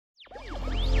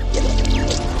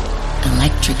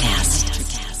Electrocast.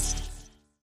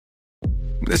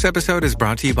 This episode is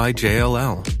brought to you by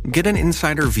JLL. Get an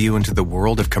insider view into the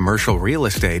world of commercial real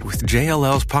estate with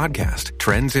JLL's podcast,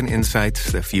 Trends and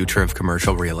Insights, the Future of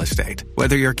Commercial Real Estate.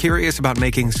 Whether you're curious about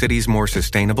making cities more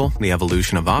sustainable, the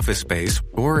evolution of office space,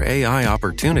 or AI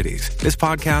opportunities, this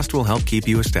podcast will help keep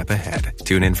you a step ahead.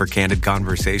 Tune in for candid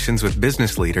conversations with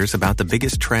business leaders about the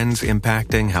biggest trends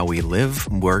impacting how we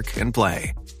live, work, and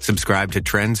play. Subscribe to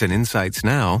Trends and Insights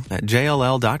now at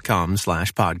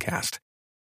jll.com/podcast.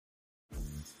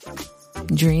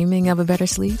 Dreaming of a better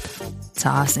sleep?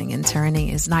 Tossing and turning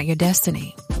is not your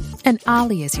destiny. And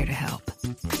Ollie is here to help.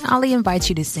 Ollie invites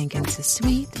you to sink into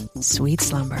sweet, sweet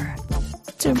slumber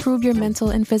to improve your mental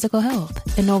and physical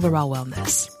health and overall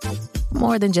wellness.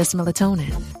 More than just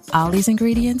melatonin, Ollie's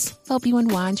ingredients help you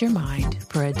unwind your mind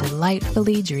for a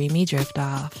delightfully dreamy drift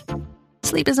off.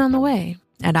 Sleep is on the way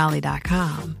at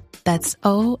Ollie.com. That's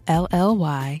OLLY.com.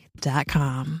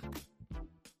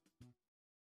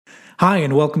 Hi,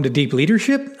 and welcome to Deep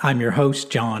Leadership. I'm your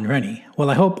host, John Rennie. Well,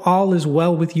 I hope all is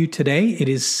well with you today. It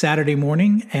is Saturday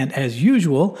morning, and as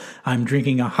usual, I'm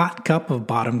drinking a hot cup of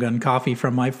Bottom Gun coffee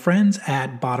from my friends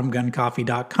at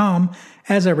bottomguncoffee.com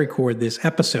as I record this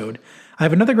episode. I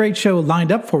have another great show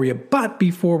lined up for you, but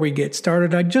before we get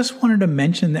started, I just wanted to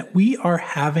mention that we are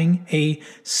having a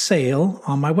sale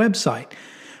on my website.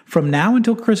 From now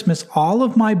until Christmas, all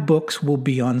of my books will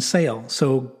be on sale.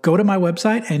 So go to my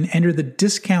website and enter the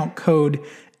discount code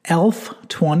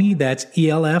ELF20, that's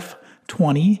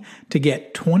ELF20, to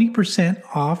get 20%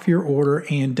 off your order,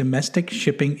 and domestic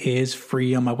shipping is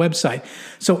free on my website.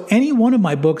 So any one of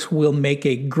my books will make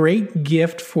a great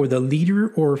gift for the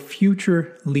leader or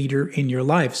future leader in your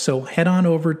life. So head on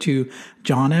over to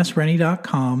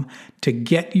johnsrennie.com to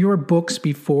get your books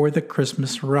before the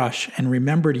Christmas rush. And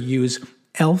remember to use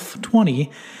ELF20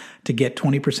 to get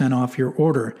 20% off your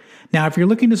order. Now, if you're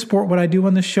looking to support what I do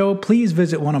on the show, please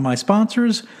visit one of my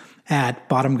sponsors at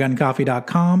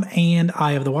bottomguncoffee.com and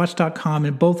eyeofthewatch.com,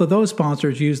 and both of those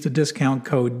sponsors use the discount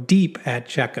code DEEP at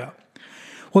checkout.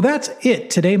 Well, that's it.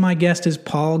 Today, my guest is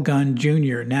Paul Gunn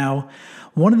Jr. Now,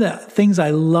 one of the things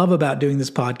I love about doing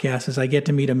this podcast is I get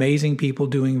to meet amazing people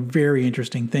doing very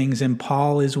interesting things, and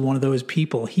Paul is one of those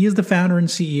people. He is the founder and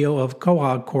CEO of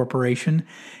Coag Corporation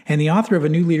and the author of a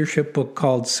new leadership book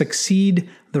called Succeed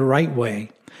the Right Way.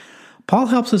 Paul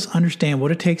helps us understand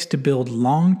what it takes to build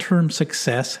long-term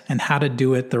success and how to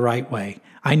do it the right way.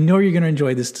 I know you're going to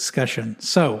enjoy this discussion.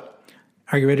 So,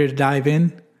 are you ready to dive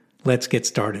in? Let's get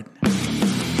started.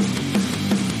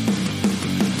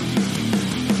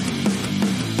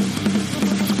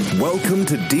 Welcome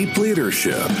to Deep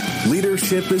Leadership.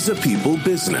 Leadership is a people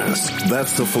business.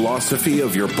 That's the philosophy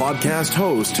of your podcast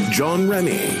host, John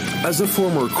Rennie. As a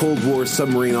former Cold War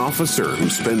submarine officer who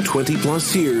spent 20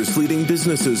 plus years leading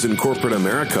businesses in corporate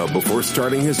America before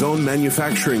starting his own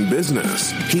manufacturing business,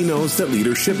 he knows that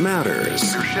leadership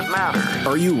matters.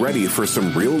 Are you ready for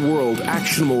some real-world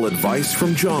actionable advice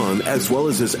from John as well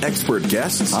as his expert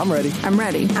guests? I'm ready.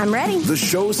 The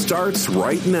show starts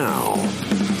right now.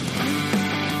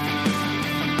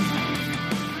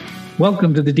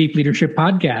 Welcome to the Deep Leadership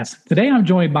Podcast. Today I'm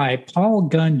joined by Paul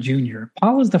Gunn Jr.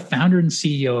 Paul is the founder and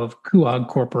CEO of Coag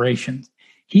Corporation.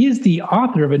 He is the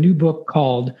author of a new book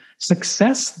called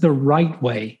Success the Right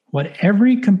Way, What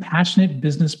Every Compassionate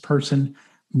Business Person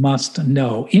Must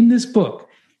Know. In this book,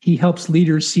 he helps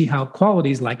leaders see how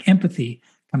qualities like empathy,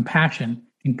 compassion,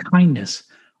 and kindness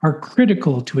are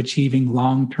critical to achieving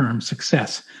long-term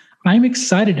success. I'm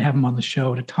excited to have him on the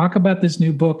show to talk about this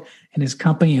new book and his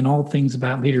company and all things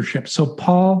about leadership. So,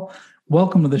 Paul,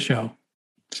 welcome to the show.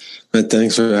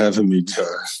 Thanks for having me, John.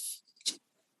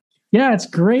 Yeah, it's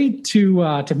great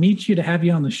to meet you, to have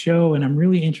you on the show, and I'm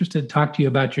really interested to talk to you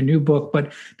about your new book.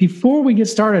 But before we get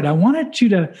started, I wanted you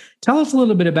to tell us a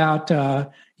little bit about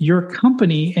your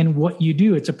company and what you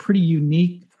do. It's a pretty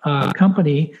unique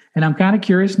company, and I'm kind of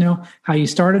curious to know how you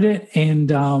started it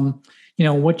and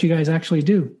what you guys actually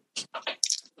do.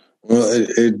 Well,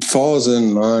 it falls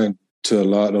in line to a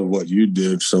lot of what you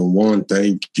did. So one,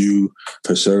 thank you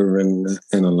for serving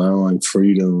and allowing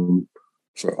freedom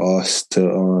for us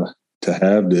to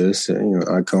have this.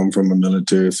 I come from a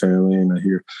military family, and I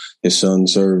hear your son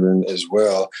serving as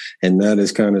well. And that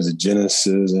is kind of the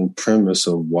genesis and premise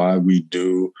of why we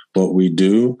do what we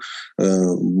do.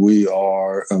 We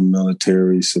are a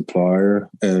military supplier,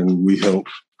 and we help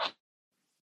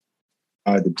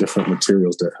the different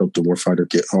materials that help the warfighter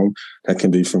get home. That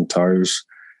can be from tires,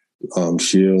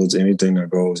 shields, anything that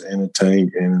goes in a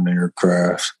tank, in an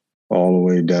aircraft, all the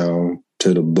way down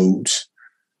to the boots,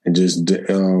 and just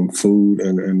food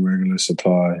and regular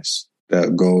supplies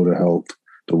that go to help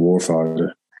the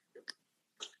warfighter.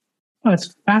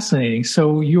 That's fascinating.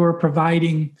 So you are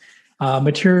providing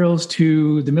materials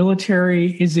to the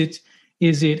military. Is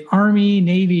it Army,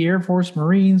 Navy, Air Force,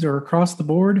 Marines, or across the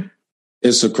board?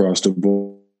 It's across the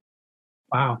board.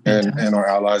 Wow. And our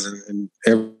allies, and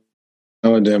every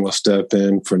now and then we'll step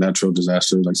in for natural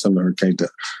disasters, like some of the hurricane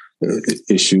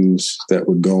issues that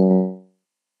would go on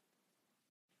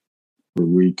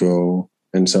in Rico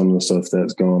and some of the stuff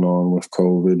that's going on with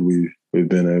COVID. We've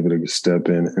been able to step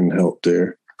in and help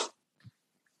there.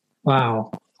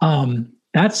 Wow.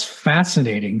 That's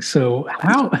fascinating. So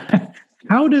how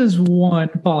does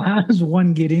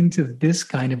one get into this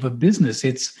kind of a business?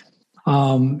 It's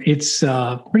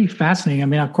pretty fascinating. I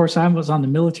mean, of course, I was on the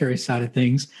military side of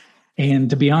things, and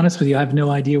to be honest with you, I have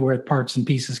no idea where parts and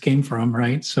pieces came from,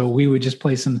 right? So we would just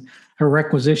place a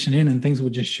requisition in and things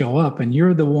would just show up, and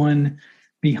you're the one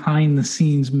behind the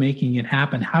scenes making it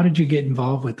happen. How did you get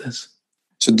involved with this?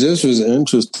 So this was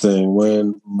interesting.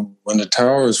 When the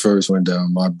towers first went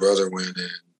down, my brother went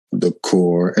in the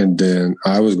Corps, and then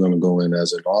I was going to go in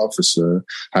as an officer.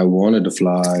 I wanted to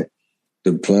fly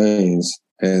the planes,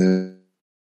 and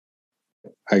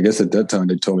I guess at that time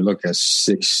they told me, "Look, at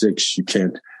 6'6", you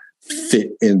can't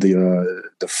fit in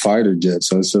the fighter jet."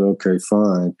 So I said, "Okay,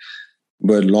 fine."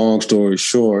 But long story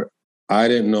short, I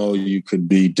didn't know you could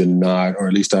be denied, or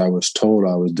at least I was told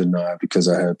I was denied because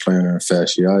I had plantar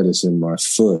fasciitis in my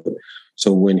foot.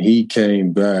 So when he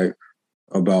came back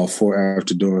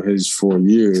after doing his 4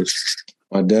 years,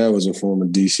 my dad was a former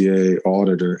DCA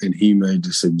auditor, and he made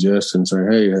the suggestion saying,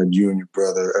 "Hey, had you and your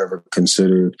brother ever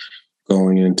considered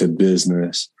going into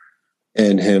business?"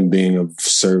 And him being a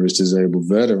service disabled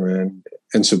veteran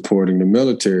and supporting the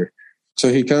military.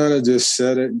 So he kind of just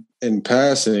said it in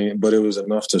passing, but it was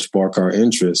enough to spark our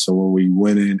interest. So when we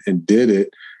went in and did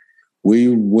it, we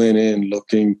went in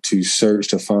looking to search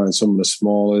to find some of the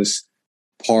smallest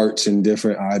parts and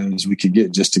different items we could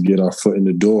get just to get our foot in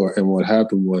the door. And what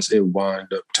happened was it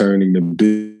wound up turning the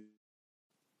big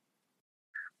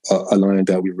a line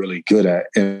that we're really good at.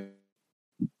 And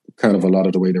kind of a lot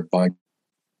of the way they're buying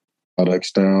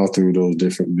products now through those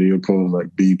different vehicles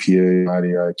like BPA,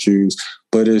 IDIQs.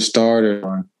 But it started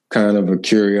on kind of a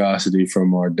curiosity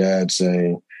from our dad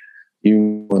saying,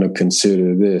 "You want to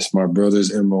consider this." My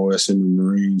brother's MOS in the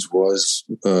Marines was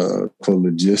for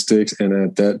logistics. And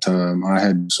at that time, I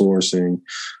had sourcing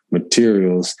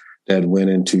materials that went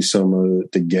into some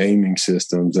of the gaming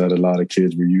systems that a lot of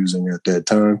kids were using at that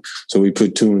time. So we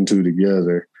put two and two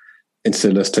together and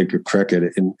said, let's take a crack at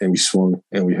it. And we swung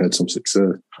and we had some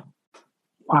success.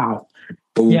 Wow.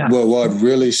 But Yeah. what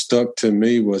really stuck to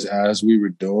me was as we were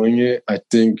doing it, I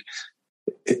think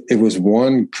it was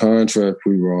one contract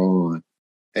we were on,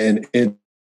 and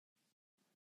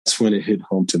that's when it hit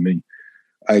home to me.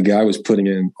 A guy was putting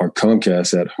in our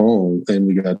Comcast at home, and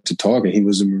we got to talking. He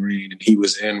was a Marine, and he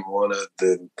was in one of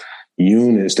the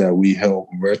units that we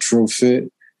helped retrofit,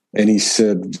 and he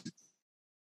said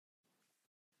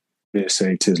it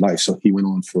saved his life. So he went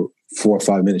on for 4 or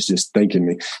 5 minutes just thanking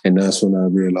me. And that's when I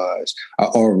realized I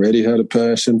already had a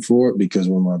passion for it, because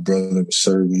when my brother was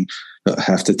serving,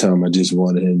 half the time I just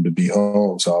wanted him to be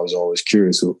home. So I was always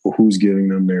curious, who's giving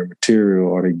them their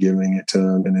material? Are they giving it to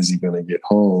him? And is he going to get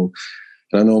home?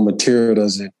 And I know material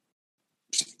doesn't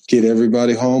get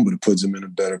everybody home, but it puts them in a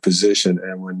better position.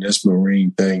 And when this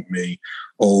Marine thanked me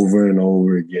over and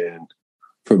over again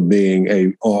for being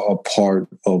a part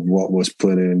of what was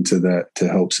put into that to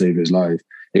help save his life,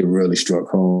 it really struck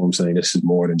home, saying this is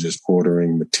more than just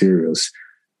ordering materials.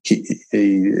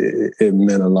 It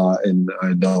meant a lot, and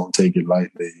I don't take it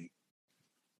lightly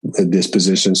at this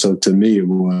position. So to me, it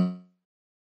was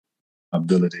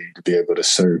ability to be able to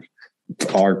serve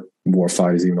our war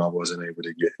fighters, even though I wasn't able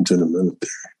to get into the military.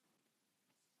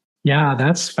 Yeah,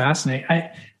 that's fascinating.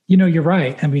 You're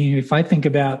right. I mean, if I think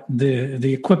about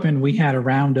the equipment we had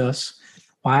around us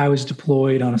while I was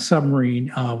deployed on a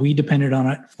submarine, we depended on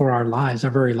it for our lives,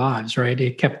 our very lives, right?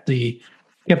 It kept the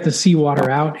seawater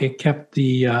out. It kept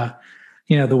the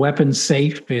weapons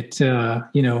safe. It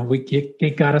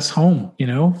got us home,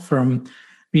 from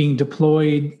being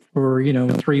deployed for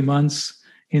 3 months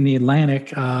in the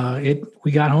Atlantic.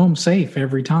 We got home safe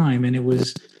every time, and it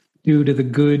was due to the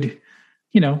good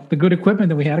equipment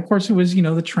that we had. Of course, it was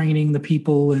the training, the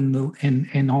people,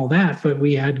 and all that. But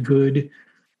we had good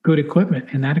equipment,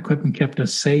 and that equipment kept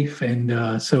us safe.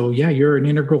 And so, yeah, you're an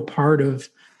integral part of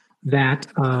that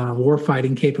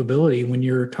warfighting capability when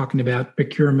you're talking about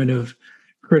procurement of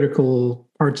critical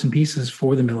parts and pieces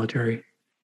for the military.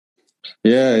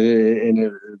 Yeah, and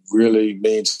it really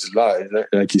means a lot.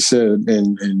 Like you said,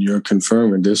 and you're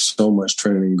confirming there's so much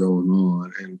training going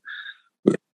on. And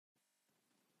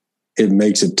it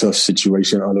makes a tough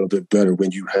situation a little bit better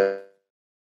when you have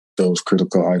those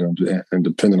critical items and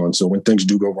depending on. So when things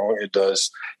do go wrong,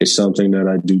 it's something that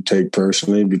I do take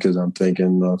personally because I'm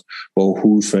thinking of, well,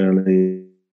 whose family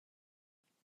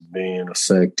being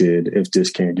affected if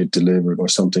this can't get delivered or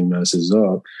something messes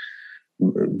up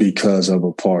because of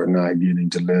a part not getting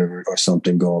delivered or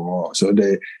something going wrong. So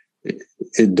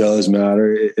it does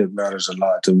matter. It matters a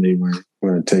lot to me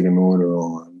when taking an order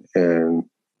on and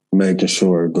making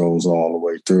sure it goes all the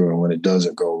way through. And when it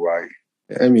doesn't go right,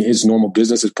 I mean, it's normal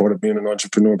business. It's part of being an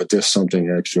entrepreneur, but there's something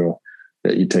extra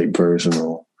that you take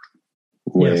personal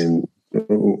when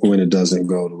it doesn't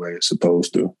go the way it's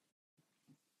supposed to.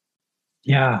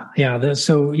 Yeah. The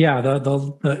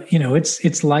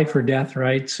it's life or death,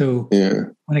 right? So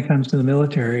when it comes to the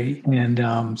military, and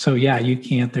you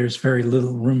can't. There's very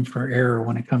little room for error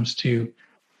when it comes to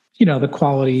the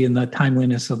quality and the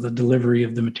timeliness of the delivery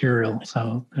of the material.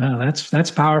 So that's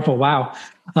powerful. Wow.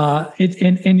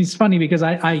 It's funny because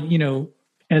I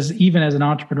as an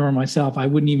entrepreneur myself, I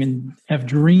wouldn't even have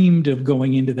dreamed of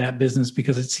going into that business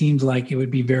because it seems like it would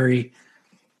be very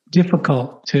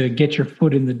difficult to get your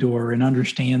foot in the door and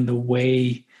understand the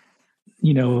way,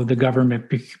 the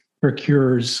government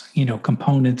procures,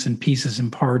 components and pieces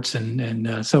and parts.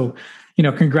 So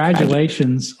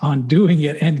congratulations on doing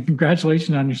it and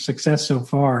congratulations on your success so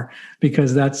far,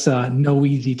 because that's no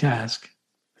easy task.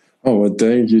 Oh, well,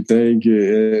 thank you.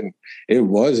 And it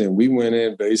wasn't. We went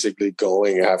in basically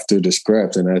going after the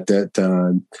scraps. And at that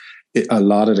time, a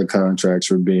lot of the contracts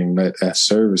were being let as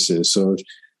services. So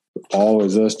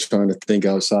always us trying to think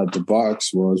outside the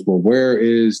box was, well, where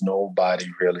is nobody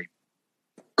really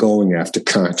going after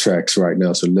contracts right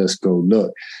now? So let's go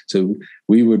look. So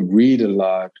we would read a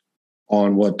lot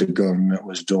on what the government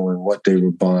was doing, what they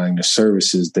were buying, the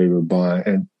services they were buying,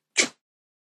 and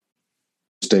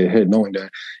stay ahead, knowing that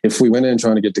if we went in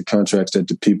trying to get the contracts that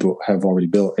the people have already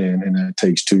built in, and it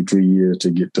takes 2-3 years to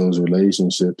get those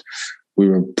relationships, we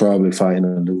were probably fighting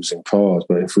a losing cause.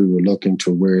 But if we were looking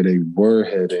to where they were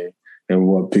heading and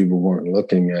what people weren't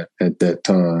looking at that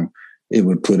time, it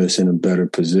would put us in a better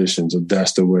position. So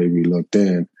that's the way we looked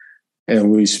in.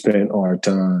 And we spent our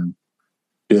time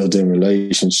building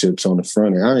relationships on the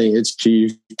front end. I mean, it's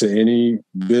key to any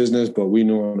business, but we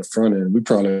knew on the front end, we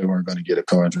probably weren't going to get a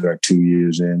contract 2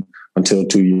 years in until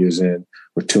 2 years in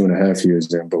or 2.5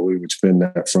 years in. But we would spend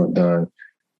that front time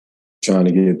trying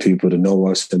to get people to know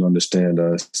us and understand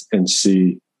us and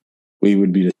see we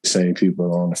would be the same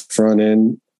people on the front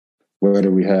end,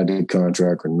 whether we had the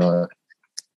contract or not.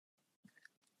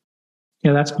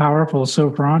 Yeah, that's powerful.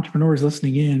 So for entrepreneurs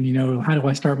listening in, how do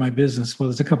I start my business? Well,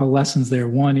 there's a couple of lessons there.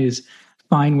 One is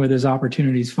find where there's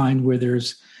opportunities, find where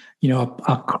there's,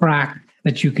 a crack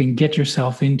that you can get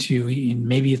yourself into, and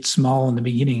maybe it's small in the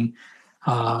beginning.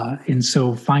 And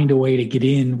so find a way to get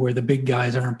in where the big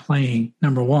guys aren't playing,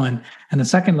 number one. And the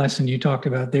second lesson you talked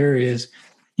about there is,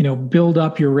 build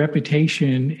up your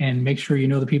reputation and make sure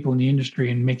the people in the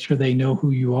industry and make sure they know who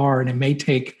you are. And it may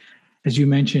take, as you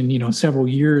mentioned, several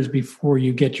years before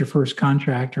you get your first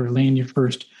contract or land your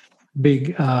first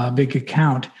big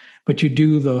account. But you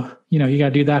do you got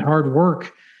to do that hard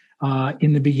work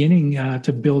in the beginning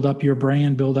to build up your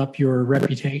brand, build up your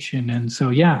reputation. And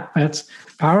so, that's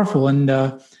powerful. And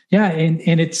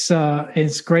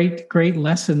it's great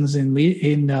lessons in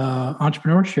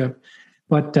entrepreneurship.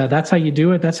 But that's how you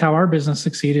do it. That's how our business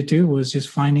succeeded too, was just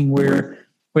finding where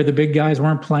the big guys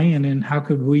weren't playing and how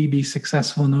could we be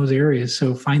successful in those areas.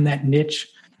 So find that niche,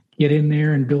 get in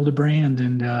there and build a brand.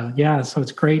 And so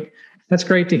it's great. That's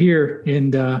great to hear.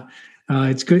 And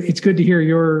it's good to hear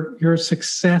your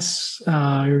success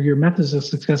or your methods of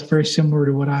success, very similar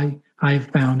to what I've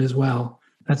found as well.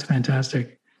 That's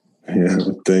fantastic. Yeah,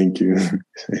 thank you.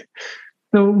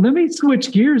 So let me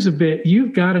switch gears a bit.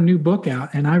 You've got a new book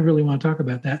out, and I really want to talk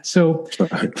about that. So,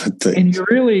 and you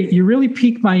really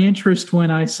piqued my interest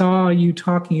when I saw you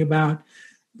talking about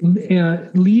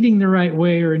leading the right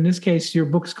way, or in this case, your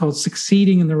book's called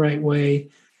 "Succeeding in the Right Way,"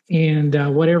 and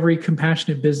what every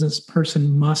compassionate business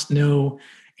person must know.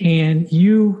 And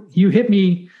you hit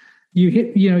me.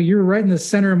 You're right in the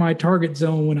center of my target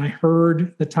zone when I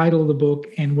heard the title of the book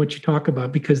and what you talk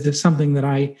about, because there's something that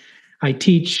I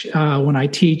teach when I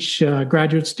teach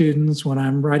graduate students, when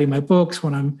I'm writing my books,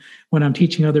 when I'm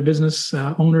teaching other business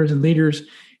owners and leaders.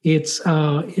 It's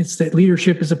that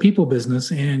leadership is a people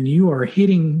business, and you are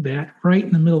hitting that right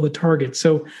in the middle of the target.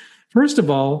 So, first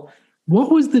of all,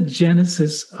 what was the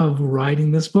genesis of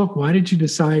writing this book? Why did you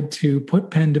decide to put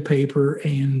pen to paper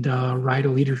and write a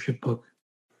leadership book?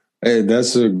 Hey,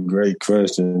 that's a great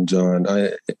question, John.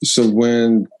 So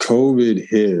when COVID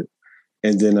hit,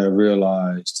 And then I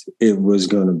realized it was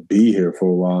going to be here for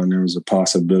a while and there was a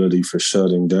possibility for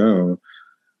shutting down.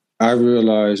 I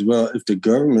realized, well, if the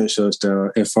government shuts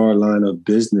down, if our line of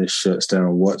business shuts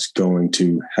down, what's going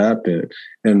to happen?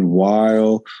 And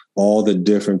while all the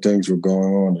different things were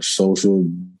going on, the social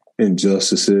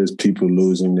injustices, people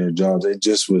losing their jobs, it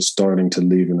just was starting to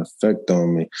leave an effect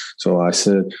on me. So I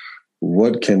said,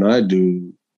 what can I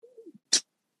do to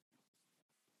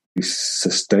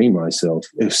sustain myself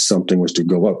if something was to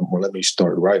go up? Well, let me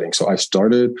start writing. So I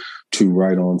started to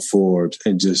write on Forbes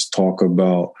and just talk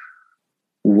about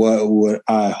what would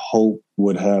I hope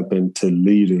would happen to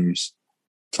leaders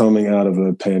coming out of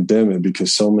a pandemic,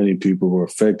 because so many people were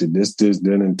affected. This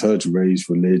didn't touch race,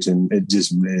 religion. It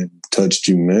just touched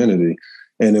humanity.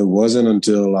 And it wasn't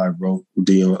until I wrote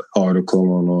the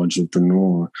article on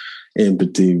Entrepreneur,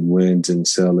 Empathy Wins and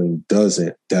Selling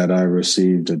Doesn't, that I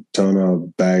received a ton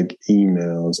of back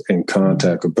emails and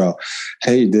contact about,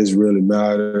 hey, this really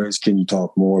matters. Can you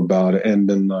talk more about it? And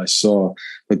then I saw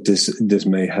that this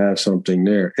may have something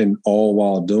there. And all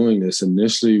while doing this,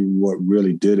 initially what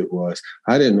really did it was,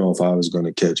 I didn't know if I was going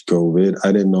to catch COVID.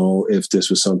 I didn't know if this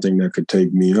was something that could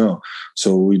take me out.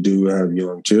 So we do have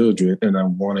young children, and I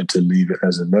wanted to leave it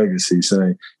as a legacy,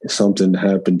 saying, if something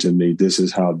happened to me, this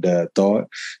is how Dad thought.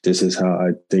 This is how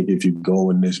I think if you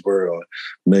go in this world,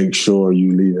 make sure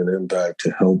you leave an impact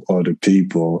to help other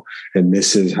people. And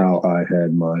this is how I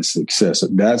had my success. So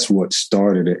that's what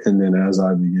started it. And then as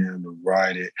I began to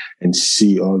write it and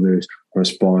see others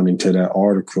responding to that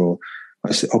article,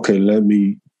 I said, okay, let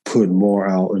me put more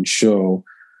out and show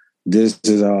this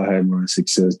is how I had my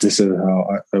success. This is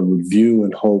how I would view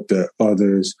and hope that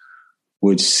others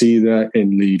would see that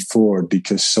and lead forward,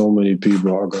 because so many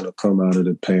people are going to come out of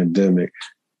the pandemic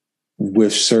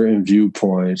with certain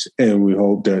viewpoints. And we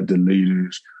hope that the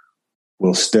leaders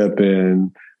will step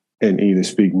in and either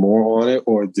speak more on it,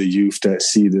 or the youth that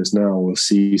see this now will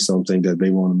see something that they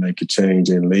want to make a change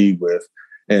and lead with.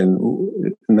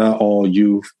 And not all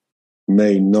youth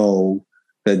may know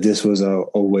that this was a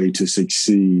way to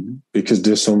succeed, because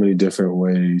there's so many different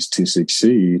ways to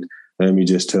succeed. Let me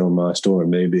just tell my story.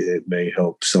 Maybe it may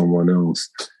help someone else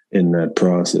in that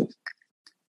process.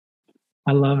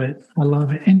 I love it. I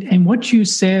love it. And what you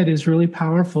said is really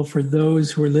powerful for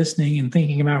those who are listening and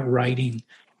thinking about writing,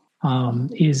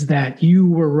 is that you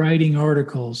were writing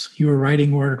articles. You were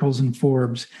writing articles in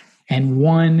Forbes, and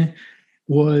one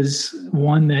was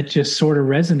one that just sort of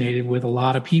resonated with a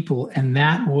lot of people. And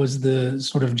that was the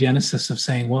sort of genesis of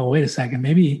saying, well, wait a second,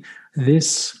 maybe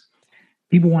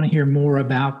people want to hear more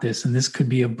about this, and this could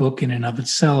be a book in and of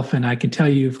itself. And I can tell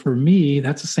you, for me,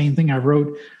 that's the same thing. I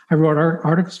wrote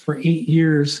articles for 8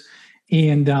 years,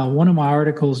 and one of my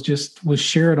articles just was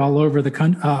shared all over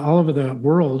the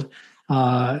world,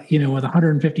 with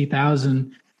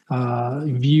 150,000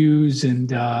 views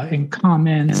and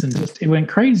comments, and just it went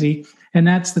crazy. And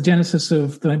that's the genesis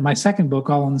of my second book,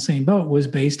 All in the Same Boat, was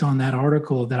based on that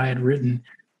article that I had written,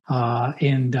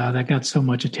 and that got so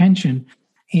much attention.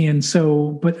 And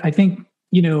so, but I think,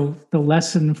 the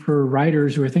lesson for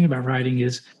writers who are thinking about writing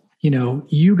is,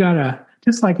 you gotta,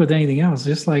 just like with anything else,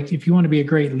 just like if you want to be a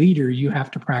great leader, you have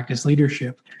to practice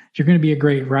leadership. If you're going to be a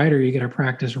great writer, you got to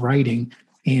practice writing.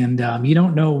 And you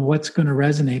don't know what's going to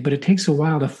resonate, but it takes a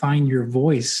while to find your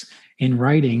voice in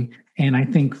writing. And I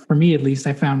think for me, at least,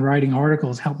 I found writing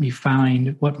articles helped me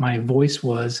find what my voice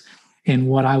was and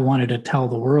what I wanted to tell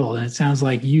the world. And it sounds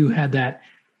like you had that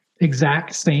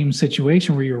exact same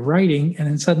situation where you're writing, and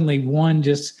then suddenly one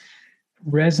just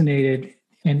resonated,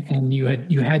 and you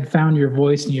had found your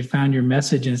voice and you had found your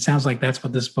message. And it sounds like that's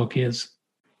what this book is.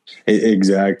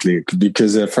 Exactly.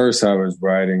 Because at first I was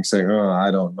writing saying, I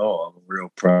don't know, I'm a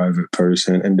real private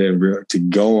person. And then to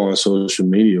go on social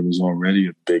media was already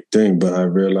a big thing. But I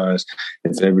realized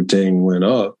if everything went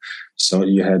up, so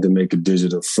you had to make a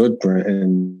digital footprint,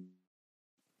 and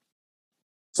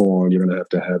form, you're going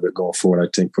to have it going forward, I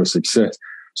think, for success.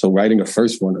 So writing the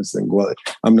first one, I was thinking, well,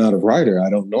 I'm not a writer. I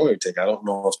don't know anything. I don't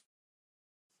know if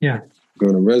it's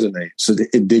going to resonate. So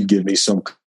it did give me some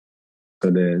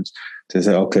confidence to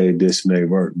say, okay, this may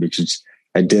work, because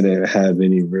I didn't have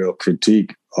any real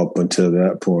critique up until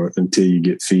that point, until you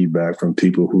get feedback from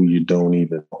people who you don't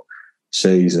even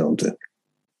say something.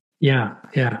 Yeah.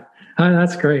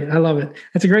 That's great. I love it.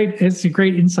 It's a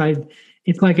great inside.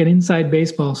 It's like an inside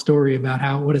baseball story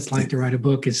about what it's like to write a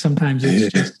book. Is sometimes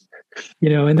it's just,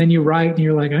 and then you write and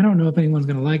you're like, I don't know if anyone's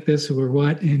going to like this or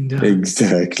what. And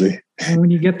exactly. And when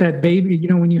you get that baby,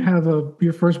 when you have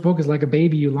your first book is like a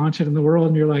baby, you launch it in the world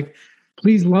and you're like,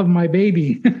 please love my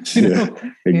baby. Yeah,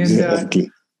 exactly.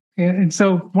 And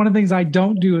so one of the things I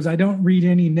don't do is I don't read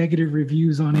any negative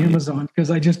reviews on Amazon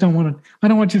because I just don't want to. I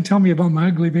don't want you to tell me about my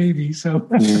ugly baby. So,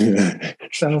 but I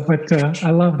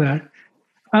love that.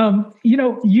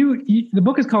 The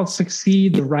book is called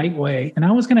 "Succeed the Right Way," and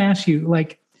I was going to ask you,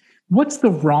 like, what's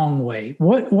the wrong way?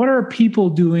 What are people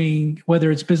doing?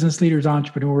 Whether it's business leaders,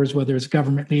 entrepreneurs, whether it's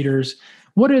government leaders,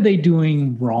 what are they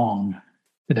doing wrong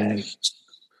today?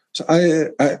 So I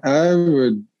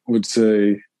would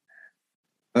say,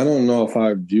 I don't know if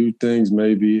I view things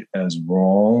maybe as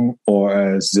wrong or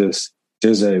as just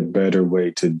there's a better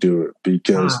way to do it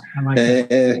because I like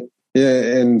that.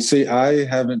 and see, I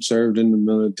haven't served in the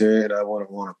military and I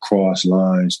wouldn't want to cross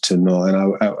lines to know.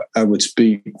 And I would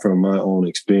speak from my own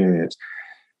experience.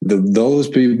 Those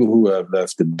people who have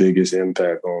left the biggest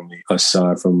impact on me,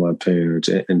 aside from my parents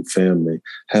and family,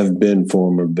 have been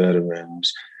former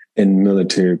veterans and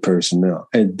military personnel.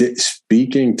 And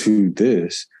speaking to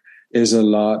this is a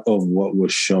lot of what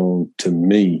was shown to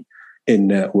me in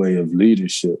that way of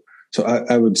leadership. So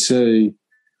I would say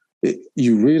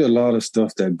you read a lot of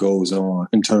stuff that goes on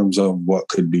in terms of what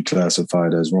could be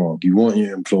classified as wrong. You want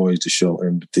your employees to show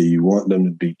empathy. You want them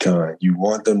to be kind. You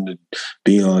want them to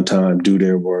be on time, do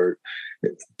their work,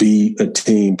 be a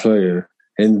team player.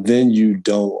 And then you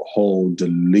don't hold the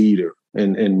leader.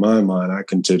 And in my mind, I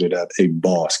consider that a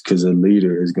boss because a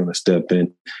leader is going to step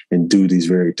in and do these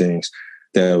very things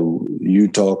that you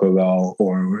talk about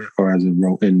or as it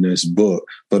wrote in this book.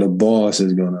 But a boss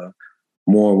is going to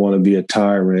more want to be a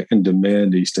tyrant and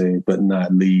demand these things, but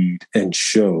not lead and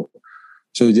show.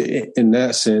 So in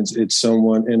that sense, it's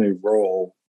someone in a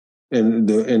role in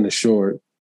the short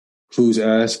who's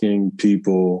asking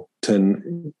people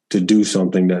to do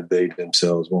something that they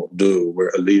themselves won't do, where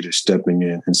a leader stepping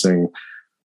in and saying,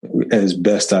 as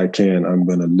best I can, I'm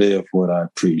going to live what I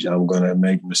preach. I'm going to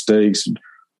make mistakes,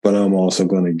 but I'm also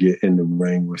going to get in the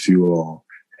ring with you all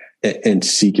and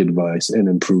seek advice and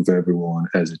improve everyone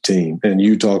as a team. And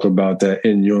you talk about that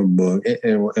in your book.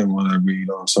 And when I read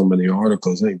on some of the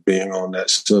articles, I think being on that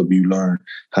sub, you learn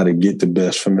how to get the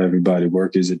best from everybody,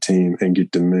 work as a team, and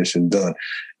get the mission done.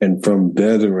 And from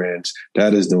veterans,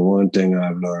 that is the one thing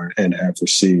I've learned and have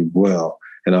received well.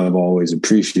 And I've always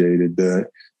appreciated that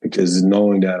because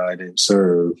knowing that I didn't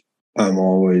serve, I'm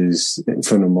always,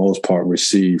 for the most part,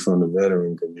 received from the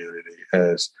veteran community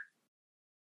as,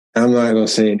 I'm not going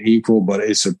to say an equal, but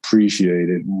it's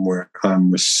appreciated where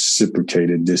I'm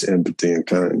reciprocated this empathy and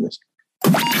kindness.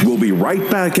 We'll be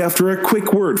right back after a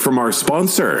quick word from our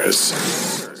sponsors.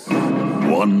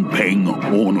 One ping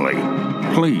only,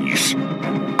 please.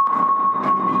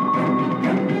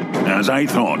 As I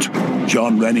thought,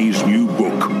 John Rennie's new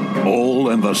book,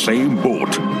 All in the Same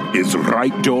Boat, is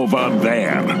right over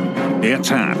there.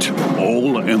 It's at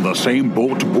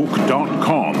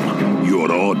allinthesameboatbook.com.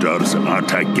 Your orders are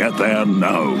to get there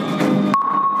now.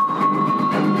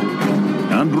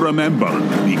 And remember,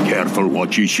 be careful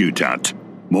what you shoot at.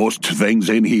 Most things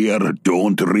in here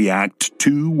don't react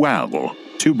too well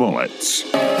to bullets.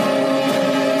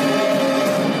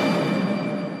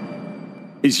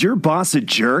 Is your boss a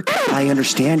jerk? I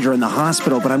understand you're in the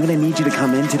hospital, but I'm going to need you to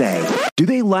come in today. Do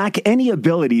they lack any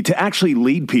ability to actually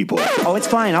lead people? Oh, it's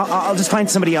fine. I'll just find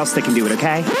somebody else that can do it,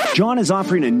 okay? John is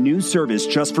offering a new service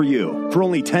just for you. For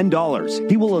only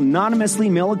 $10, he will anonymously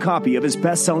mail a copy of his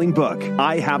best-selling book,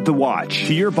 I Have the Watch,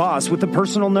 to your boss with a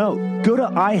personal note. Go to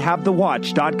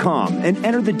IHaveTheWatch.com and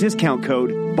enter the discount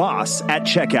code BOSS at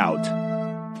checkout.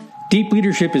 Deep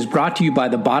Leadership is brought to you by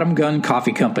the Bottom Gun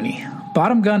Coffee Company.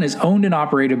 Bottom Gun is owned and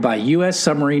operated by U.S.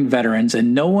 submarine veterans,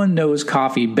 and no one knows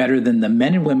coffee better than the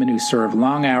men and women who serve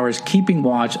long hours keeping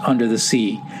watch under the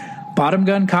sea. Bottom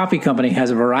Gun Coffee Company has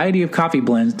a variety of coffee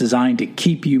blends designed to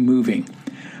keep you moving.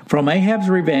 From Ahab's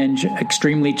Revenge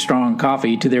Extremely Strong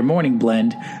Coffee to their morning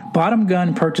blend, Bottom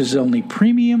Gun purchases only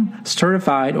premium,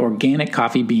 certified organic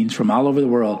coffee beans from all over the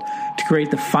world to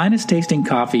create the finest tasting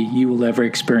coffee you will ever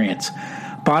experience.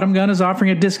 Bottom Gun is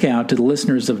offering a discount to the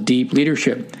listeners of Deep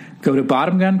Leadership. Go to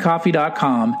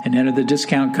bottomguncoffee.com and enter the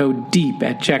discount code DEEP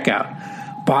at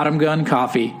checkout. Bottom Gun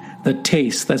Coffee, the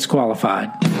taste that's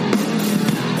qualified.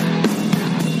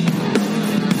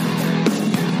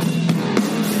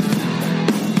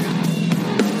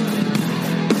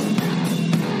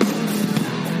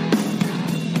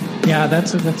 Yeah,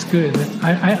 that's good.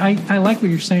 I like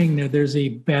what you're saying there. There's a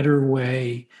better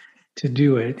way to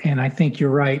do it. And I think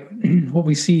you're right. What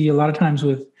we see a lot of times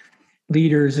with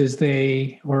leaders is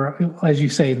or as you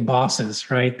say,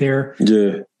 bosses, right?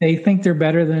 They think they're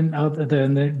better than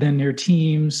their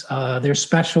teams. They're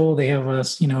special. They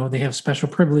have they have special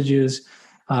privileges.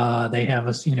 They have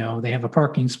a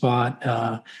parking spot.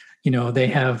 They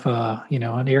have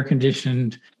an air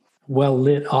conditioned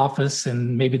well-lit office,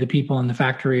 and maybe the people in the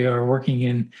factory are working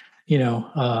in,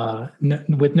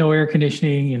 with no air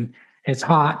conditioning, and it's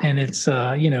hot, and it's,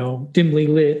 dimly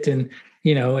lit, and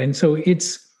so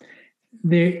it's,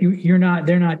 they're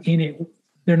not in it.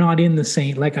 They're not in the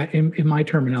same, like in my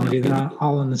terminology, they're not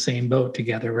all in the same boat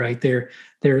together, right?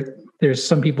 There's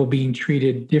some people being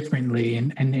treated differently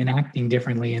and acting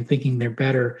differently and thinking they're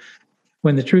better,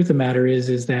 when the truth of the matter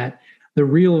is that the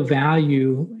real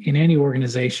value in any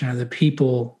organization are the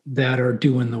people that are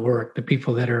doing the work, the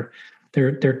people that are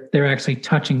they're actually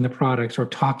touching the products or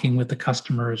talking with the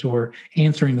customers or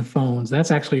answering the phones.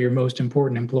 That's actually your most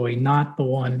important employee, not the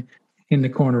one in the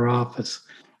corner office,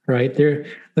 right?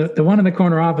 The one in the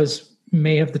corner office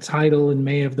may have the title and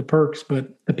may have the perks,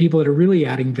 but the people that are really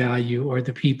adding value are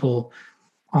the people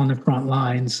on the front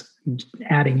lines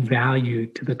adding value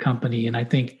to the company. And I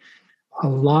think a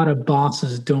lot of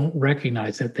bosses don't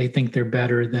recognize that. They think they're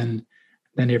better than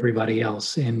everybody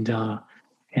else. And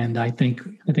I think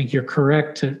you're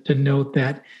correct to note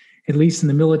that, at least in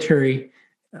the military,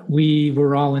 we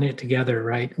were all in it together,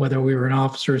 right? Whether we were an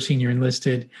officer, senior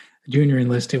enlisted, junior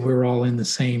enlisted, we were all in the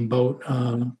same boat.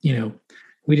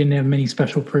 We didn't have many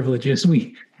special privileges.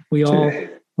 We all,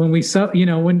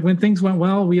 when things went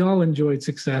well, we all enjoyed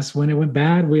success. When it went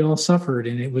bad, we all suffered.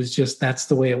 And it was just, that's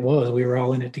the way it was. We were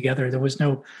all in it together. There was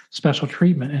no special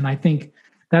treatment. And I think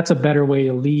that's a better way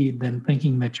to lead than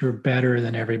thinking that you're better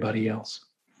than everybody else.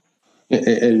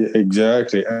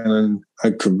 Exactly. And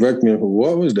correct me,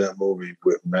 what was that movie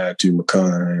with Matthew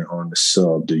McConaughey on the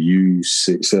sub, the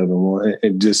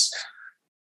U-671?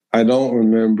 I don't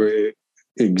remember it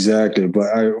exactly, but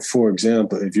for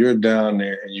example, if you're down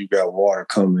there and you got water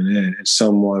coming in and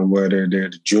someone, whether they're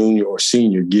the junior or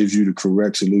senior, gives you the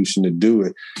correct solution to do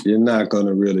it, you're not going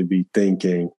to really be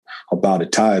thinking about a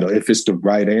title. If it's the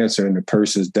right answer and the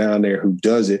person's down there who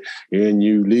does it, and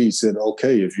you lead, said,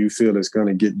 okay, if you feel it's going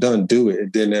to get done, do it.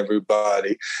 And then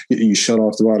everybody, you shut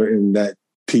off the water and that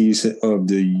piece of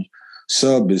the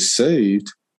sub is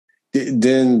saved.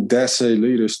 Then that's a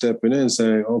leader stepping in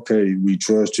saying, okay, we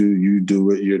trust you, you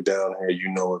do it, you're down here, you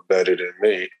know it better than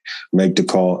me, make the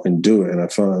call and do it. And I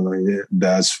find like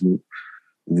that's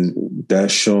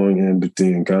showing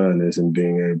empathy and kindness and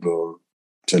being able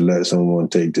to let someone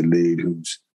take the lead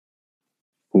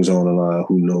who's on the line,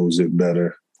 who knows it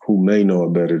better, who may know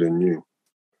it better than you.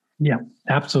 Yeah,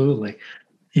 absolutely.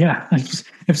 Yeah.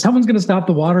 If someone's going to stop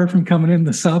the water from coming in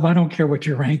the sub, I don't care what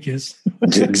your rank is.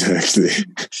 Exactly.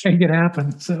 Make it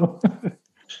happen. So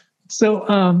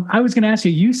I was going to ask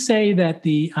you, you say that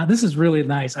this is really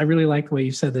nice. I really like the way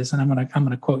you said this, and I'm going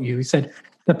to quote you. You said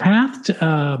the path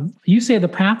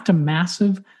to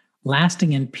massive,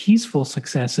 lasting, and peaceful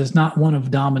success is not one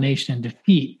of domination and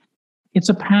defeat. It's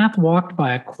a path walked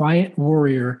by a quiet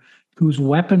warrior whose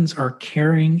weapons are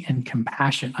caring and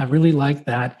compassion. I really like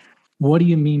that. What do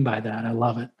you mean by that? I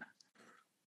love it.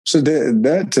 So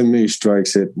that to me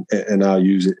strikes it, and I'll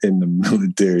use it in the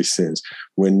military sense.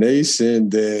 When they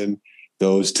send in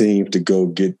those teams to go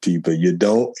get people, you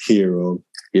don't hear them,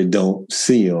 you don't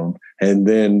see them, and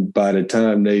then by the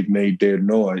time they've made their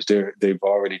noise, they've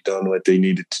already done what they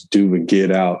needed to do and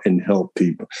get out and help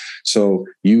people. So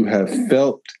you have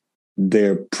felt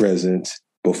their presence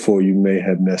before you may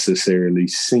have necessarily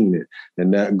seen it.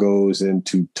 And that goes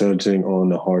into touching on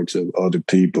the hearts of other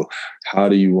people. How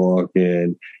do you walk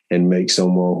in and make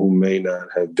someone who may not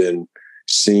have been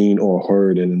seen or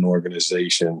heard in an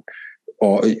organization,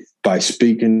 or by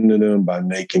speaking to them, by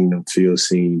making them feel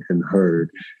seen and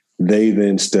heard, they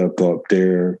then step up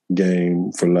their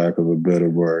game, for lack of a better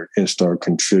word, and start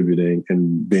contributing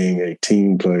and being a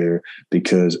team player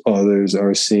because others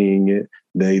are seeing it,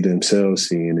 they themselves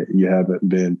seeing it. You haven't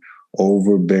been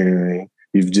overbearing.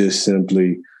 You've just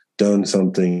simply done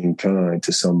something kind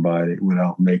to somebody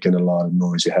without making a lot of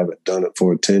noise. You haven't done it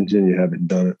for attention. You haven't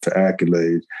done it for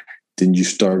accolades. Then you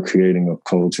start creating a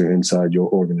culture inside your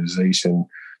organization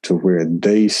to where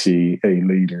they see a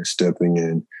leader stepping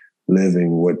in,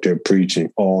 living what they're preaching,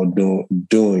 all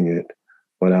doing it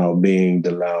without being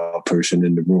the loud person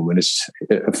in the room. And it's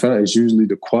usually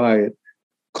the quiet,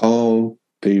 calm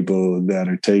people that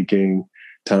are taking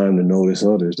time to notice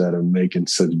others that are making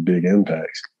such big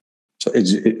impacts. So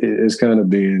it's kind of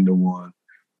being the one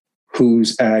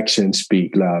whose actions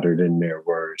speak louder than their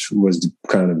words was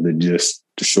kind of the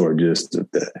short gist of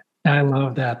that. I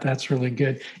love that. That's really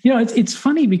good. It's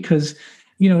funny because,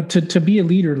 to be a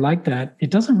leader like that,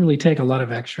 it doesn't really take a lot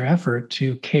of extra effort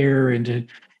to care and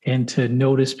to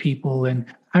notice people. And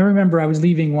I remember I was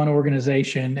leaving one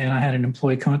organization and I had an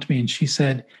employee come up to me and she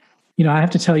said, I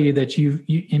have to tell you that you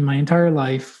in my entire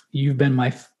life, you've been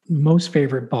my most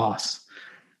favorite boss.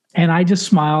 And I just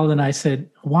smiled and I said,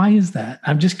 why is that?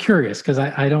 I'm just curious because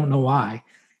I don't know why.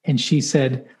 And she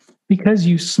said, because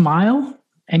you smile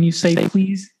and you say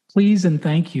please, please, and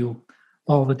thank you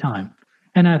all the time.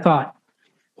 And I thought,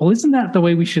 well, isn't that the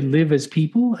way we should live as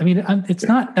people? I mean, that's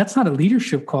not a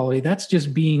leadership quality. That's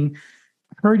just being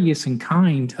courteous and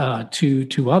kind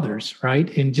to others,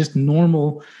 right? And just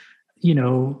normal,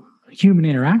 human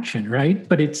interaction, right?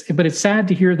 But it's sad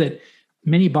to hear that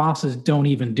many bosses don't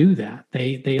even do that.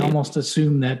 They almost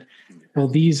assume that, well,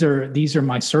 these are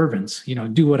my servants,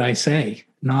 do what I say,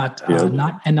 not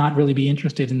really be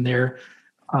interested in their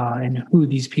and who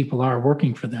these people are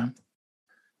working for them.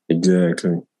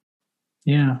 Exactly.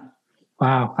 Yeah.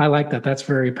 Wow. I like that. That's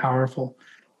very powerful.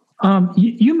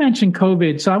 You mentioned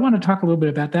COVID, so I want to talk a little bit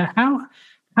about that. How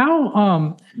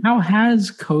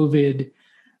has COVID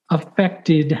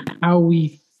affected how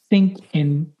we think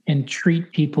and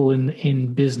treat people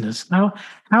in business? How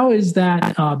has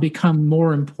that become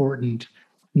more important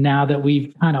now that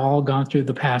we've kind of all gone through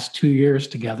the past 2 years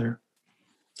together?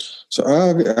 So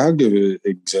I'll give an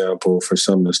example for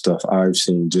some of the stuff I've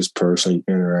seen just personally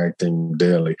interacting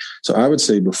daily. So I would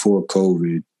say before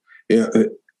COVID,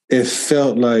 it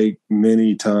felt like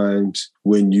many times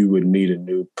when you would meet a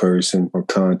new person or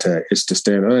contact, it's to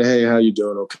stand, oh, hey, how you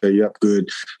doing? Okay, yep, good.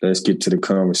 Let's get to the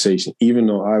conversation. Even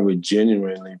though I would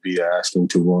genuinely be asking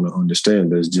to want to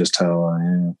understand, that's just how I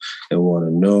am and want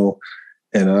to know.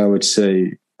 And I would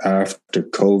say after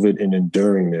COVID and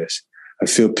enduring this, I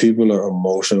feel people are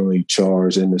emotionally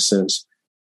charged in the sense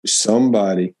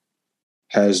somebody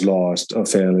has lost a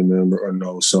family member or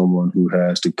knows someone who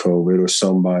has the COVID, or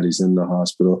somebody's in the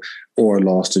hospital or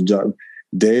lost a job.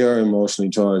 They are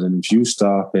emotionally charged. And if you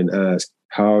stop and ask,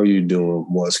 how are you doing?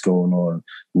 What's going on?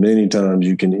 Many times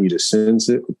you can either sense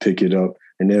it or pick it up,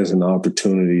 and there's an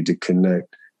opportunity to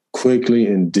connect quickly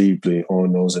and deeply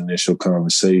on those initial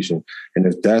conversations. And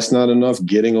if that's not enough,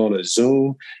 getting on a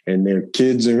Zoom and their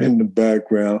kids are in the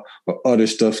background or other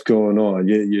stuff's going on,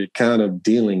 you're kind of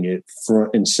dealing it front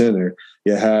and center.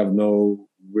 You have no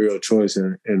real choice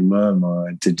in my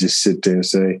mind to just sit there and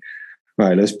say, all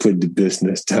right, let's put the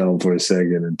business down for a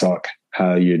second and talk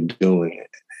how you're doing it.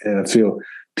 And I feel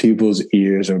people's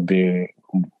ears are being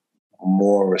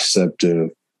more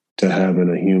receptive to having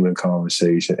a human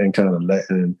conversation and kind of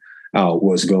letting out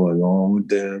what's going on with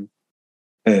them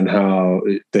and how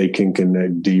they can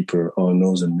connect deeper on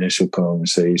those initial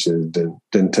conversations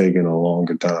than taking a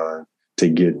longer time to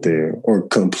get there or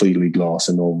completely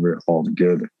glossing over it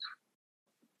altogether.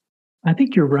 I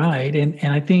think you're right. And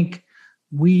I think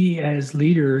we as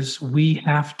leaders, we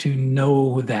have to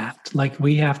know that. Like,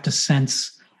 we have to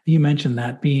sense, you mentioned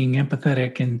that, being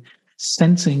empathetic and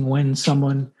sensing when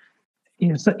someone,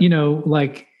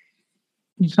 like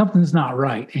something's not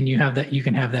right, and you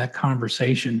can have that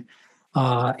conversation.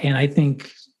 And I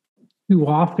think too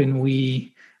often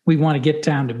we want to get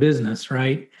down to business,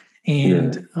 right?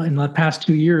 And in the past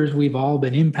 2 years, we've all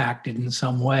been impacted in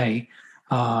some way.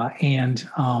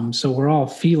 So we're all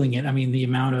feeling it. I mean, the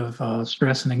amount of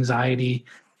stress and anxiety,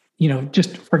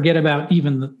 just forget about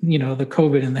even the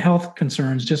COVID and the health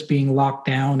concerns, just being locked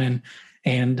down,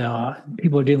 and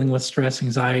people are dealing with stress,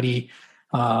 anxiety,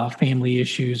 family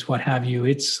issues, what have you.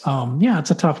 It's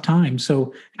a tough time.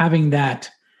 So having that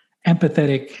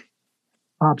empathetic,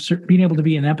 being able to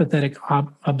be an empathetic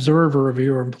observer of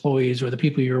your employees or the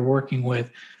people you're working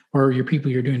with or your people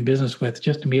you're doing business with,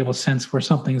 just to be able to sense where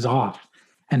something's off,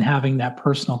 and having that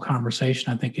personal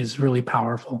conversation, I think, is really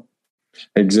powerful.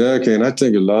 Exactly. And I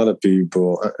think a lot of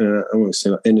people, I want to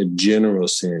say in a general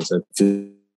sense, I feel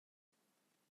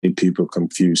people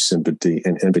confuse sympathy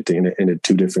and empathy into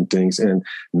two different things, and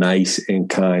nice and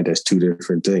kind as two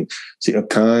different things. See, a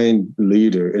kind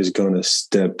leader is going to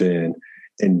step in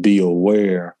and be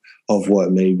aware of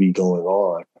what may be going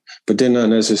on, but they're not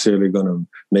necessarily going to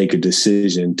make a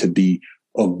decision to be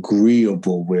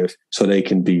agreeable with so they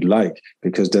can be liked,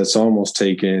 because that's almost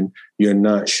taken, you're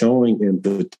not showing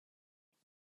empathy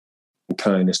and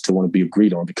kindness to want to be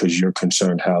agreed on because you're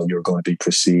concerned how you're going to be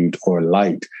perceived or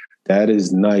liked. That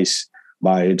is nice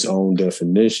by its own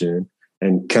definition,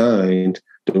 and kind,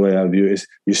 the way I view it, is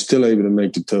you're still able to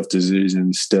make the tough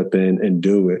decisions, step in and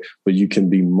do it, but you can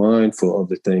be mindful of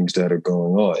the things that are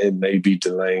going on. It may be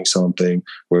delaying something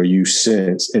where you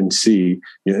sense and see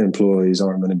your employees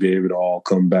aren't going to be able to all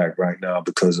come back right now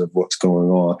because of what's going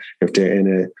on. If they're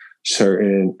in a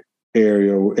certain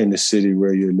area in the city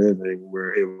where you're living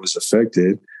where it was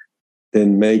affected,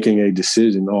 then making a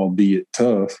decision, albeit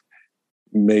tough,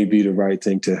 may be the right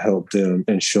thing to help them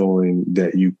and showing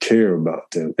that you care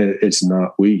about them. And it's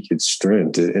not weak, it's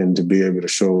strength. And to be able to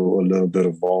show a little bit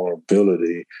of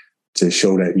vulnerability to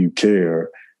show that you care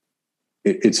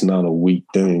it's not a weak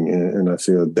thing. And I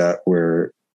feel that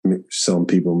where some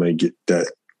people may get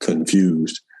that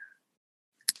confused.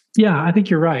 Yeah, I think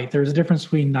you're right. There's a difference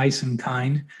between nice and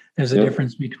kind. There's a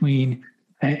difference between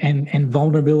and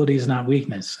vulnerability is not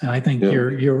weakness. And I think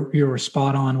you're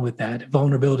spot on with that.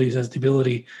 Vulnerability is the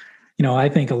ability. I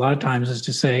think a lot of times is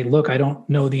to say, look, I don't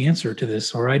know the answer to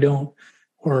this, or I don't,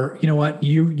 or you know what,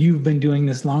 you've been doing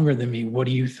this longer than me. What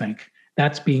do you think?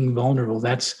 That's being vulnerable.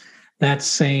 That's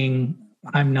saying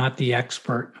I'm not the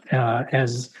expert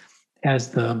as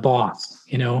the boss,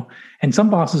 and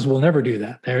some bosses will never do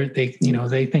that.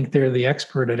 They think they're the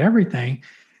expert at everything,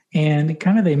 and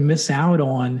kind of they miss out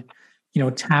on,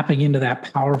 tapping into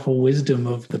that powerful wisdom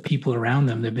of the people around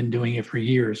them. They've been doing it for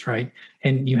years, right?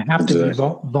 And you have to be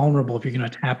vulnerable if you're going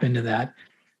to tap into that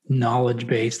knowledge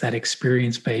base, that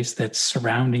experience base that's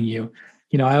surrounding you.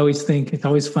 I always think it's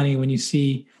always funny when you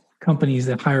see companies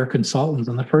that hire consultants,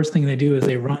 and the first thing they do is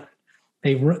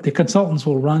the consultants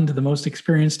will run to the most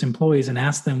experienced employees and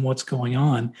ask them what's going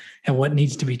on and what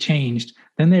needs to be changed.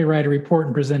 Then they write a report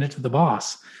and present it to the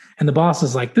boss. And the boss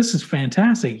is like, this is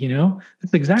fantastic,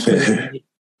 that's exactly what I need.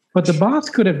 But the boss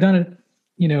could have done it,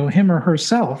 him or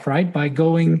herself, right? By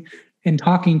going and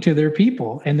talking to their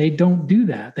people. And they don't do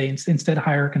that. They instead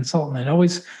hire a consultant. It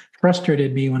always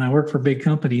frustrated me when I work for big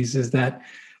companies is that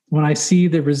when I see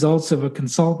the results of a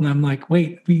consultant, I'm like,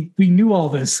 wait, we knew all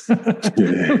this.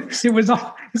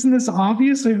 Isn't this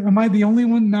obvious? Am I the only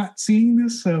one not seeing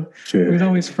this? So it was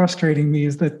always frustrating me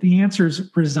is that the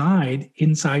answers reside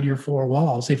inside your four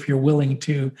walls if you're willing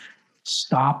to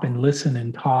stop and listen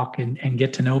and talk and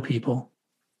get to know people.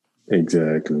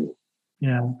 Exactly.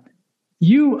 Yeah.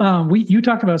 You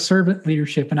talked about servant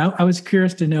leadership, and I was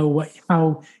curious to know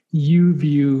how you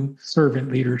view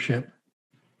servant leadership.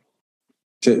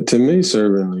 To me,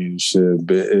 servant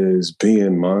leadership is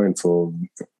being mindful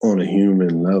on a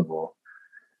human level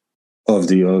of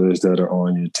the others that are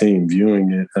on your team,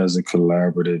 viewing it as a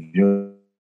collaborative unit.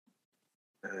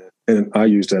 And I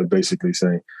use that basically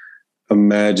saying,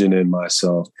 imagining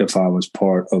myself if I was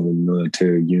part of a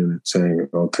military unit saying,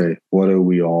 okay, what do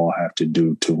we all have to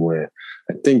do to win?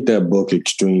 I think that book,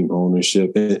 Extreme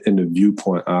Ownership, and the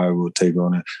viewpoint I will take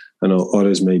on it, I know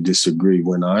others may disagree.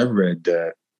 When I read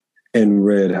that, and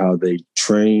read how they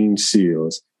train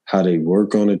SEALs, how they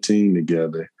work on a team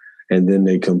together, and then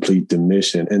they complete the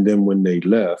mission. And then when they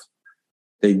left,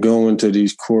 they go into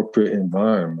these corporate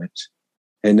environments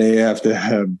and they have to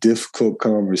have difficult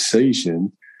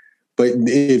conversations. But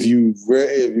if you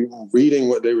were reading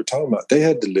what they were talking about, they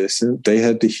had to listen, they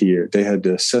had to hear, they had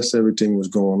to assess everything was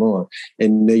going on.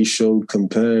 And they showed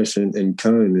compassion and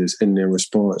kindness in their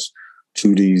response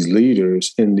to these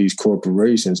leaders in these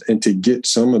corporations, and to get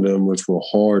some of them, which were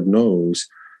hard-nosed,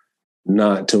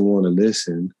 not to want to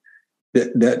listen.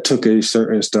 That took a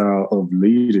certain style of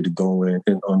leader to go in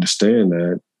and understand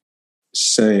that,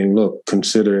 saying, look,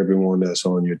 consider everyone that's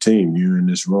on your team. You in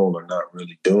this role are not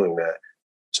really doing that.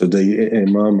 So they,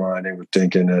 in my mind, they were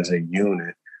thinking as a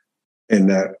unit. And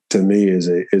that, to me, is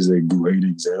a great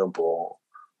example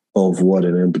of what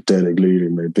an empathetic leader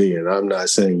may be. And I'm not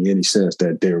saying in any sense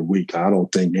that they're weak. I don't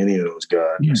think any of those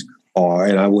guys are.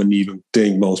 And I wouldn't even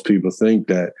think most people think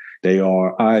that they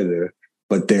are either.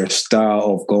 But their style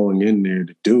of going in there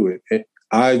to do it,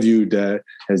 I view that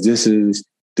as this is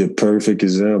the perfect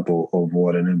example of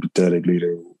what an empathetic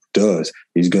leader does.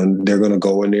 They're going to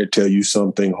go in there, tell you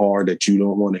something hard that you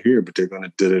don't want to hear, but they're going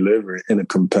to deliver it in a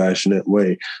compassionate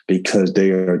way because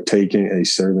they are taking a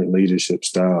servant leadership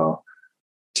style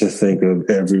to think of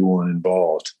everyone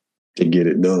involved to get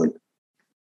it done.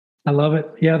 I love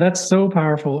it. Yeah, that's so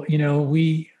powerful.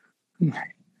 We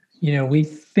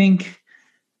think,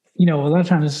 a lot of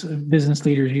times business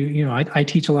leaders, I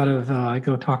teach a lot of, I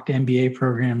go talk to MBA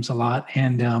programs a lot.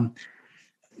 And,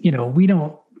 we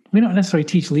don't necessarily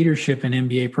teach leadership in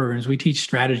MBA programs. We teach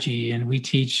strategy and we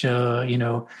teach,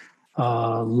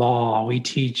 law. We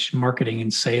teach marketing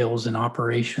and sales and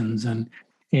operations. And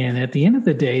at the end of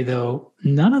the day, though,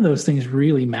 none of those things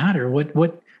really matter.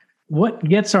 What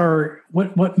makes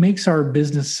our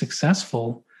business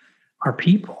successful are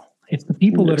people. It's the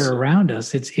people that are around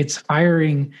us. It's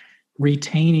hiring,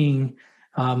 retaining,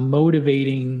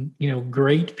 motivating,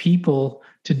 great people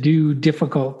to do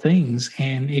difficult things.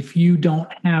 And if you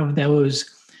don't have those,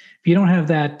 if you don't have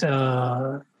that,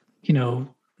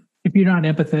 if you're not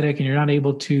empathetic and you're not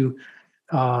able to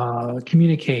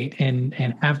communicate and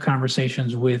have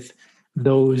conversations with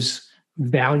those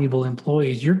valuable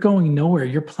employees, you're going nowhere.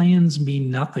 Your plans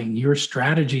mean nothing. Your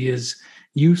strategy is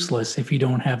useless if you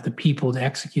don't have the people to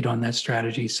execute on that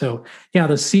strategy. So yeah,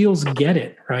 the SEALs get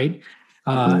it, right?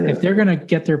 If they're going to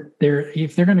get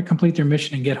if they're going to complete their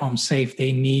mission and get home safe,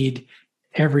 they need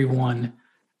everyone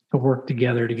to work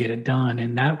together to get it done.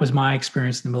 And that was my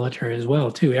experience in the military as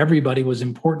well, too. Everybody was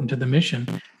important to the mission.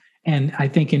 And I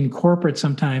think in corporate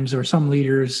sometimes, or some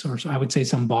leaders, or I would say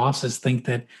some bosses think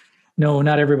that, no,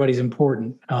 not everybody's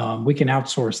important. We can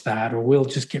outsource that, or we'll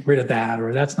just get rid of that,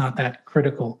 or that's not that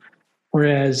critical.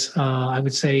 Whereas I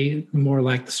would say more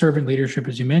like the servant leadership,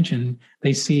 as you mentioned,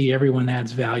 they see everyone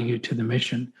adds value to the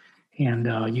mission. And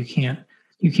you can't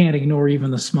ignore even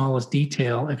the smallest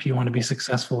detail if you want to be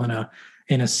successful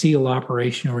in a SEAL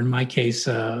operation, or in my case,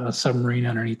 a submarine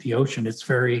underneath the ocean. It's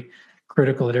very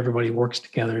critical that everybody works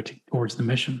together towards the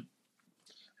mission.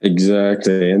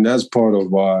 Exactly. And that's part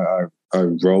of why I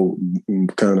wrote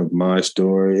kind of my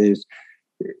story.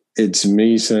 It's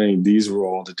me saying these were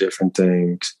all the different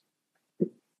things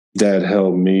that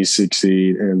helped me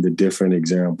succeed, and the different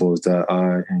examples that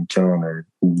I encountered,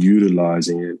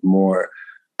 utilizing it more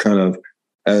kind of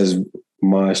as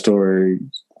my story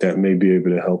that may be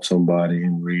able to help somebody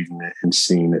in reading it and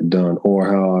seeing it done, or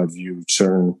how I viewed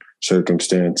certain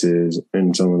circumstances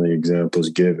and some of the examples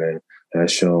given as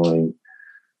showing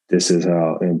this is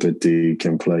how empathy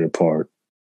can play a part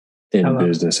in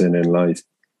business and in life.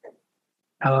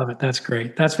 I love it. That's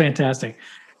great. That's fantastic.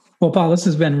 Well, Paul, this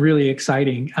has been really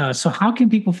exciting. So how can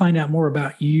people find out more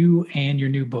about you and your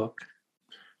new book?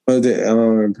 I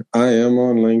am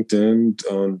on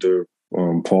LinkedIn under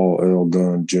Paul L.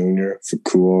 Gunn Jr. for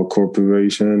Kuo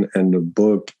Corporation. And the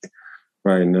book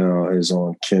right now is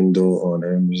on Kindle, on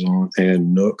Amazon,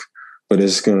 and Nook. But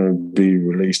it's going to be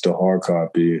released a hard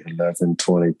copy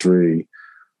 11/23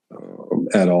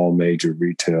 at all major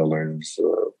retailers,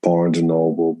 Barnes &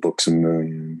 Noble, Books A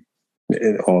Million,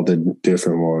 and all the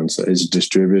different ones. It's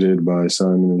distributed by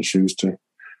Simon & Schuster.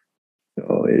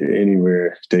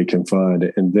 Anywhere they can find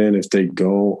it. And then if they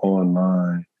go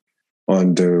online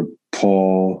under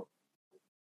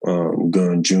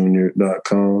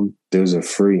paulgunnjr.com, there's a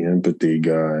free empathy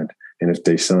guide. And if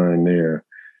they sign there,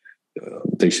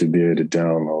 they should be able to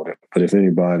download it. But if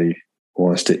anybody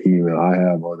wants to email, I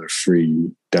have other free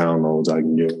downloads I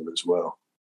can give them as well.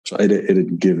 So it'll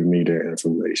give me their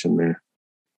information there.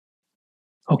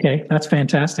 Okay, that's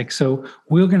fantastic. So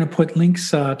we're going to put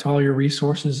links to all your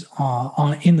resources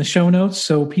in the show notes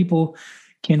so people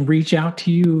can reach out to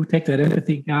you, take that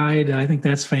empathy guide. I think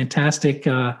that's fantastic.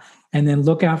 And then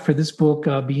look out for this book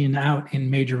being out in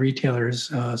major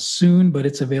retailers soon, but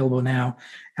it's available now.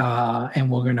 And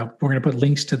we're gonna put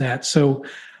links to that. So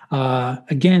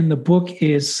again, the book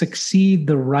is Succeed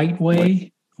the Right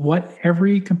Way: What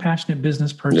Every Compassionate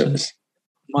Business Person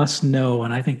must know.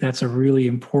 And I think that's a really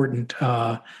important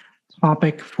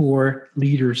topic for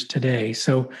leaders today.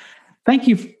 So thank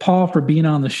you, Paul, for being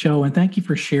on the show, and thank you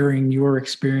for sharing your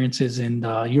experiences and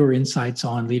your insights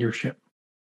on leadership.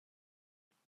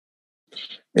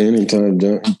 Anytime,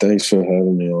 John. Thanks for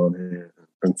having me on here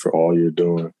and for all you're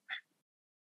doing.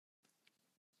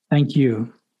 Thank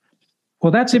you.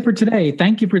 Well, that's it for today.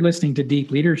 Thank you for listening to Deep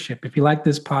Leadership. If you like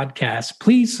this podcast,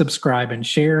 please subscribe and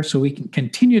share so we can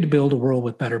continue to build a world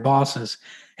with better bosses.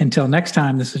 Until next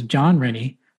time, this is John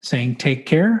Rennie saying take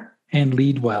care and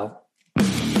lead well.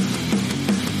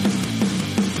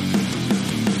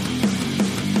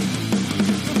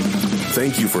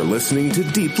 Thank you for listening to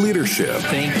Deep Leadership.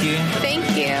 Thank you. Thank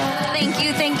you. Thank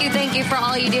you, thank you, thank you for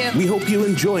all you do. We hope you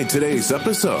enjoyed today's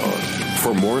episode.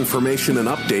 For more information and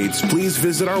updates, please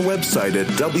visit our website at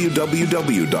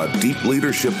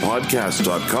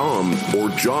www.deepleadershippodcast.com or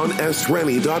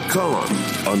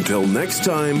johnsrennie.com. Until next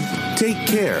time, take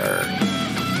care.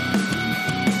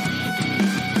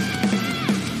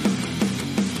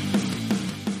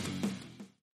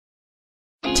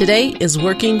 Today is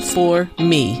working for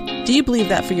me. Do you believe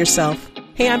that for yourself?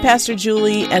 Hey, I'm Pastor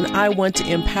Julie, and I want to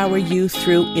empower you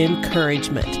through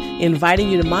encouragement. Inviting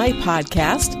you to my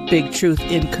podcast, Big Truth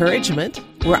Encouragement,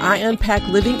 where I unpack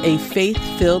living a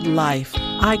faith-filled life.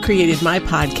 I created my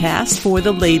podcast for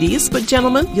the ladies, but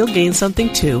gentlemen, you'll gain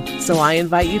something too. So I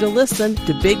invite you to listen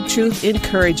to Big Truth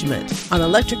Encouragement on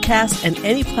Electricast and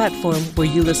any platform where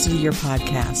you listen to your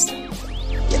podcast.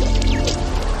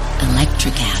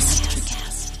 Electricast.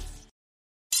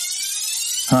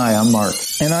 Hi, I'm Mark.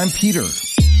 And I'm Peter.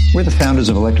 We're the founders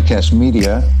of Electricast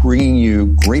Media, bringing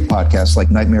you great podcasts like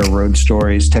Nightmare Road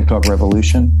Stories, Tech Talk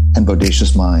Revolution, and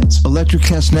Bodacious Minds.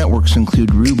 Electricast networks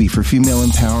include Ruby for female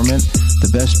empowerment, the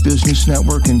Best Business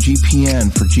Network, and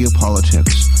GPN for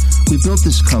geopolitics. We built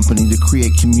this company to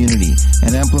create community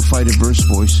and amplify diverse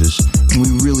voices, and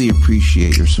we really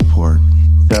appreciate your support.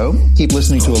 So, keep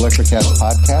listening to Electricast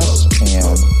podcasts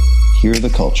and hear the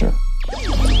culture.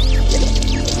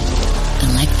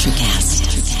 Electricast.